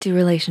Do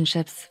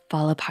relationships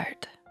fall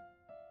apart?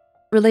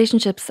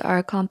 Relationships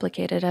are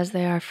complicated as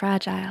they are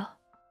fragile.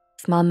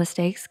 Small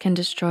mistakes can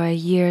destroy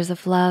years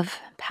of love,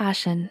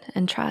 passion,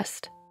 and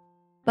trust.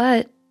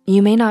 But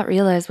you may not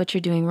realize what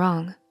you're doing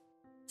wrong.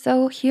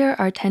 So here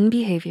are 10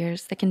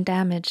 behaviors that can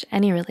damage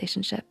any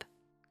relationship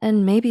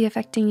and maybe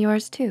affecting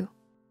yours too.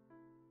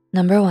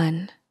 Number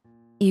 1,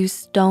 you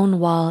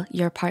stonewall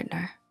your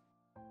partner.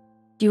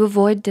 Do you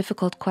avoid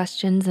difficult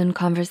questions and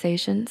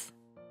conversations?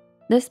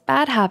 This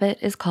bad habit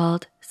is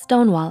called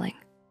stonewalling.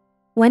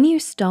 When you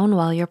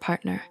stonewall your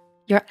partner,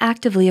 you're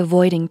actively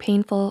avoiding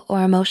painful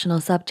or emotional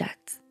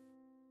subjects.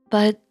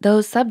 But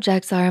those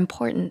subjects are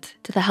important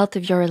to the health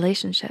of your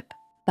relationship.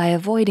 By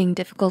avoiding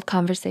difficult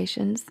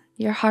conversations,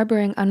 you're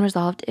harboring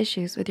unresolved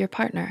issues with your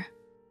partner.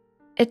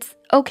 It's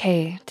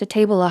okay to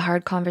table a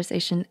hard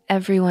conversation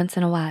every once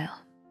in a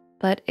while,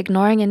 but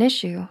ignoring an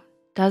issue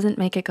doesn't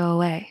make it go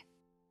away.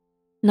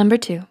 Number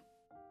 2,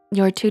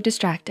 you're too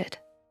distracted.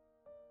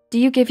 Do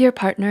you give your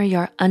partner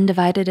your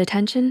undivided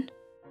attention?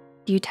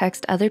 Do you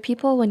text other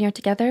people when you're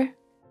together?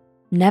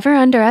 Never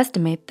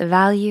underestimate the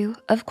value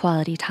of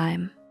quality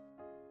time.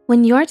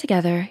 When you're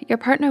together, your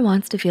partner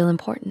wants to feel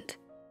important.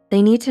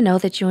 They need to know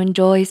that you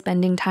enjoy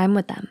spending time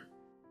with them.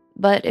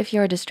 But if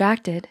you're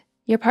distracted,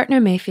 your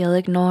partner may feel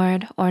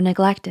ignored or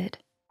neglected,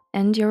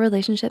 and your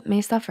relationship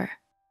may suffer.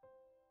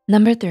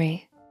 Number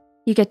 3,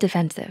 you get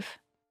defensive.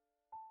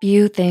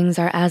 Few things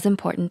are as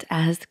important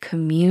as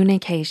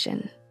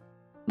communication.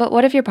 But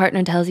what if your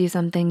partner tells you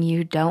something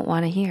you don't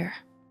wanna hear?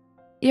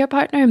 Your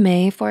partner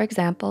may, for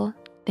example,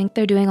 think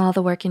they're doing all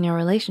the work in your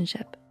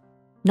relationship.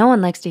 No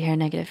one likes to hear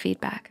negative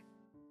feedback.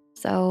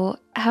 So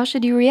how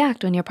should you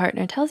react when your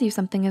partner tells you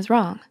something is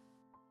wrong?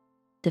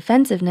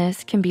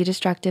 Defensiveness can be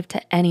destructive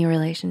to any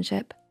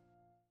relationship.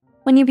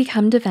 When you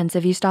become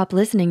defensive, you stop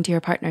listening to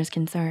your partner's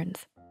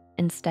concerns.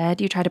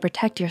 Instead, you try to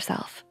protect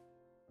yourself.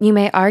 You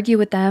may argue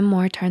with them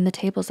or turn the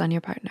tables on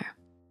your partner.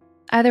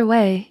 Either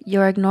way,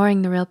 you're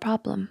ignoring the real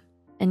problem,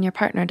 and your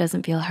partner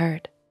doesn't feel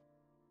heard.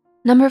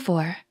 Number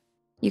 4,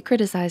 you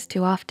criticize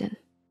too often.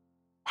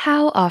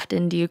 How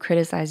often do you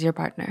criticize your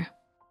partner?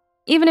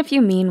 Even if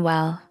you mean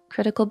well,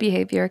 critical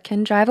behavior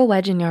can drive a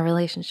wedge in your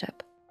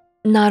relationship.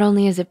 Not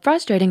only is it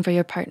frustrating for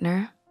your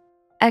partner,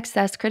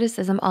 excess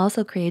criticism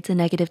also creates a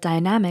negative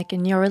dynamic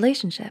in your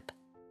relationship.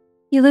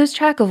 You lose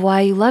track of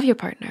why you love your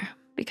partner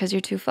because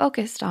you're too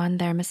focused on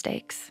their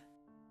mistakes.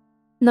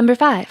 Number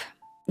 5,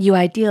 you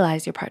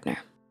idealize your partner.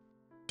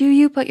 Do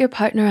you put your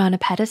partner on a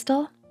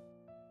pedestal?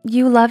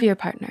 You love your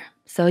partner,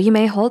 so you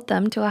may hold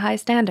them to a high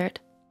standard,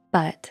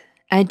 but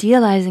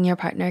idealizing your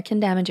partner can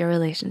damage your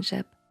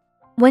relationship.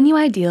 When you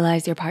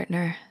idealize your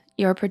partner,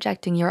 you're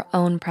projecting your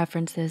own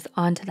preferences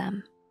onto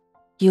them.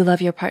 You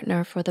love your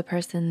partner for the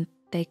person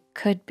they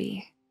could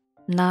be,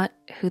 not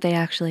who they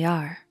actually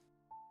are.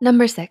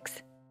 Number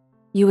 6,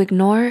 you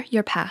ignore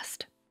your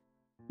past.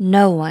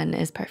 No one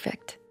is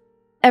perfect.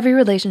 Every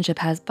relationship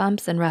has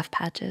bumps and rough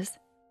patches,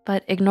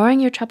 but ignoring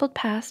your troubled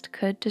past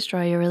could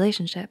destroy your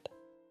relationship.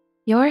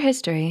 Your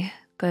history,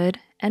 good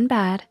and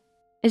bad,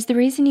 is the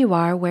reason you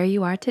are where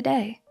you are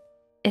today.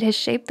 It has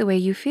shaped the way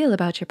you feel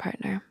about your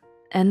partner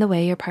and the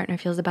way your partner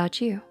feels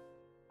about you.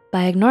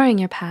 By ignoring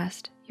your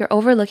past, you're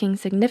overlooking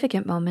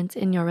significant moments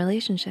in your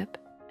relationship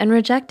and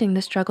rejecting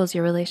the struggles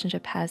your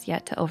relationship has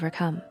yet to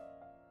overcome.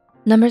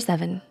 Number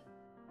 7,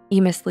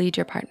 you mislead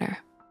your partner.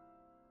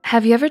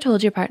 Have you ever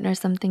told your partner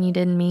something you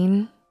didn't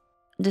mean?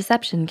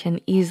 Deception can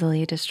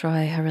easily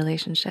destroy a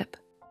relationship.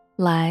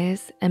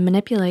 Lies and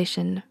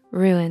manipulation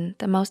ruin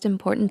the most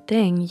important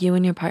thing you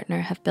and your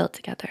partner have built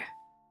together: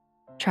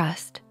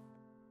 trust.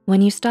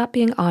 When you stop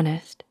being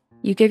honest,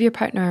 you give your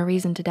partner a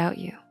reason to doubt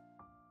you.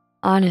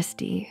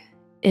 Honesty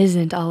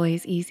isn't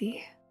always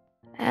easy,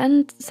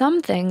 and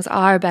some things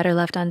are better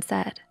left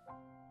unsaid.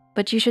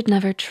 But you should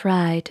never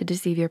try to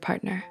deceive your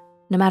partner,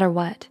 no matter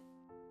what.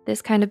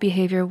 This kind of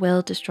behavior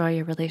will destroy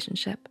your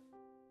relationship.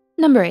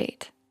 Number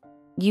 8,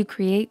 you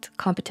create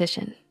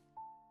competition.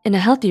 In a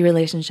healthy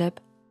relationship,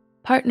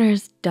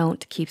 partners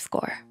don't keep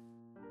score.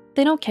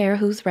 They don't care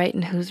who's right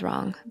and who's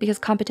wrong because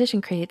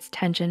competition creates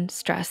tension,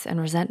 stress,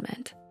 and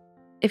resentment.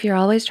 If you're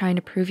always trying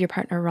to prove your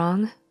partner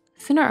wrong,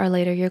 sooner or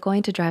later you're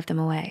going to drive them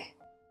away.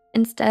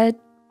 Instead,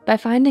 by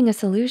finding a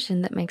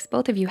solution that makes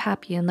both of you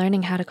happy and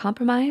learning how to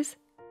compromise,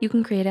 you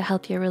can create a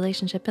healthier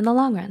relationship in the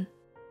long run.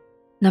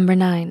 Number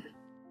 9,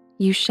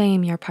 you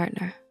shame your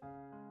partner.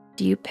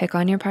 Do you pick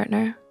on your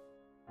partner?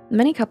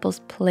 Many couples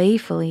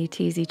playfully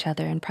tease each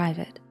other in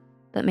private,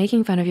 but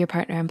making fun of your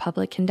partner in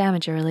public can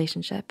damage your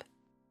relationship.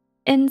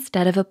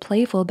 Instead of a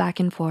playful back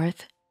and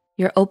forth,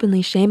 you're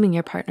openly shaming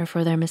your partner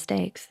for their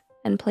mistakes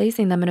and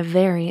placing them in a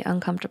very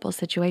uncomfortable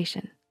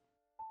situation.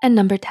 And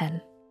number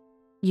 10,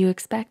 you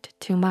expect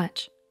too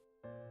much.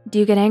 Do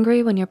you get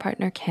angry when your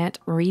partner can't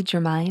read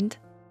your mind?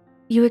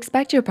 You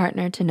expect your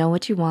partner to know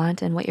what you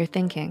want and what you're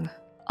thinking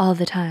all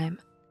the time,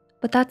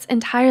 but that's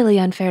entirely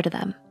unfair to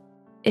them.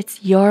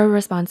 It's your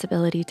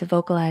responsibility to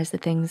vocalize the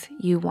things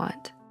you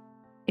want.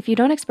 If you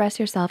don't express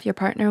yourself, your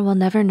partner will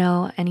never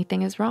know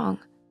anything is wrong.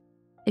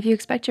 If you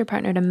expect your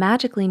partner to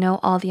magically know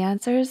all the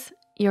answers,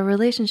 your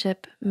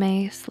relationship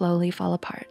may slowly fall apart.